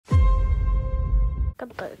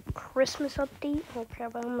Got the Christmas update. Oh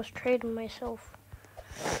crap, I almost traded myself.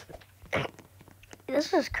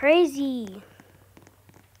 This is crazy.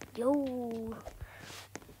 Yo.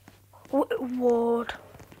 What?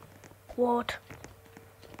 What?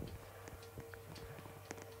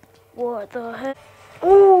 What the heck?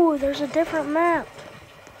 Oh, there's a different map.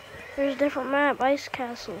 There's a different map, Ice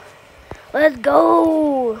Castle. Let's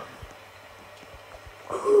go!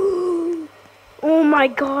 Oh my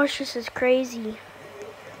gosh, this is crazy.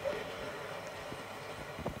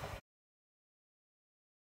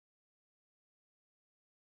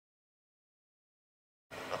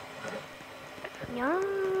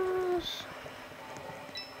 Yes.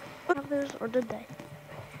 Have those, or did they?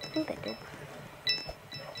 I think they did.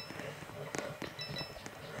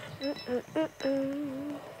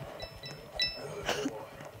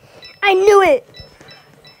 I knew it!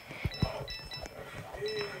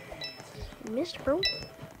 You missed, bro.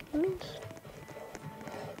 You missed.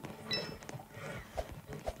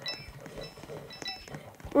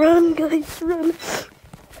 Run, guys, run.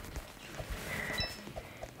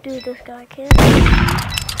 Dude, this guy can't aim.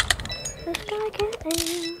 This guy can't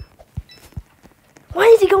aim. Why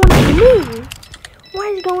is he going after me? Why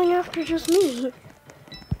is he going after just me?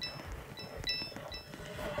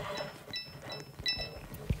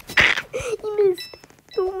 He missed.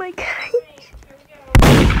 Oh my gosh.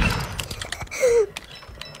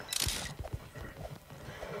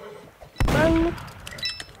 Run.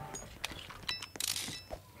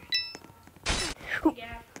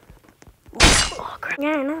 Oh, crap. Yeah,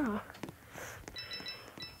 I know.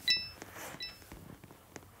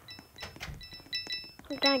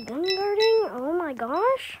 Is that gun guarding? Oh my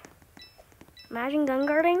gosh. Imagine gun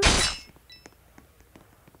guarding.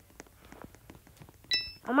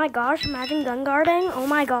 Oh my gosh, imagine gun guarding. Oh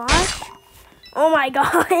my gosh. Oh my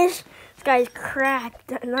gosh. This guy's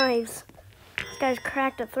cracked at knives. This guy's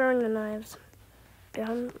cracked at throwing the knives. Dude,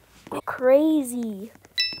 I'm crazy.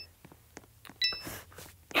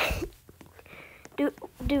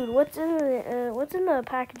 Dude, what's in the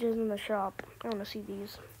packages in the shop? I want to see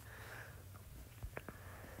these.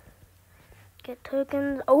 Get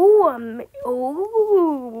tokens. Oh, I'm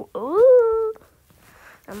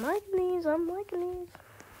liking these. I'm liking these.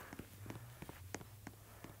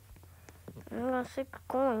 I got 6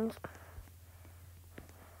 coins.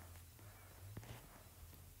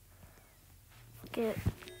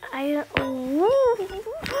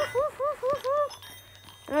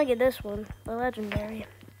 I'm gonna get this one, the legendary.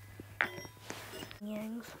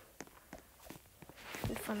 Yangs.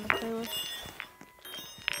 It's fun to play with.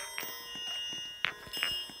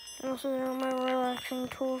 Also, they're my relaxing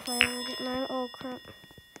tools. I ever get mine. Oh crap.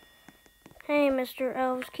 Hey, Mr.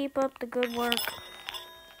 Elves, keep up the good work.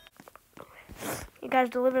 You guys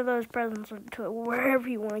deliver those presents to wherever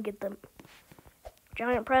you want to get them.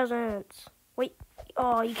 Giant presents. Wait.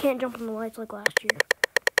 Oh, you can't jump on the lights like last year.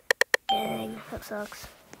 Dang, that sucks.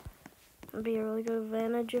 It'd be a really good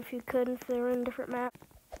advantage if you could, if they were in a different map.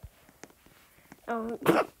 Oh.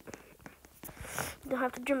 You don't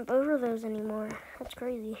have to jump over those anymore. That's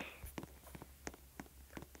crazy.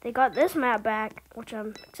 They got this map back, which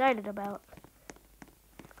I'm excited about.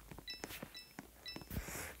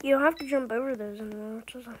 You don't have to jump over those anymore,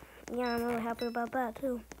 which is, yeah, I'm really happy about that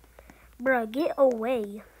too. Bruh, get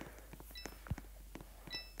away.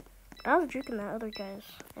 I was juking that other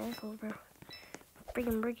guy's ankles, bro.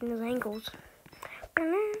 Freaking breaking his ankles.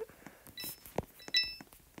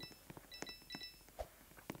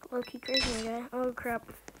 Low-key crazy guy. Oh crap.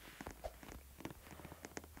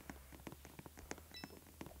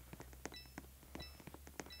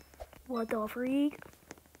 What the freak?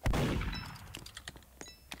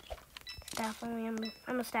 Staff only.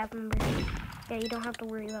 I'm a staff member. Yeah, you don't have to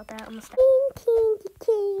worry about that. I'm a staff.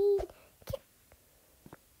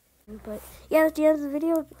 But yeah, that's the end of the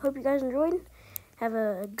video. Hope you guys enjoyed. Have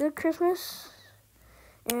a good Christmas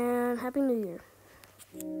and Happy New Year.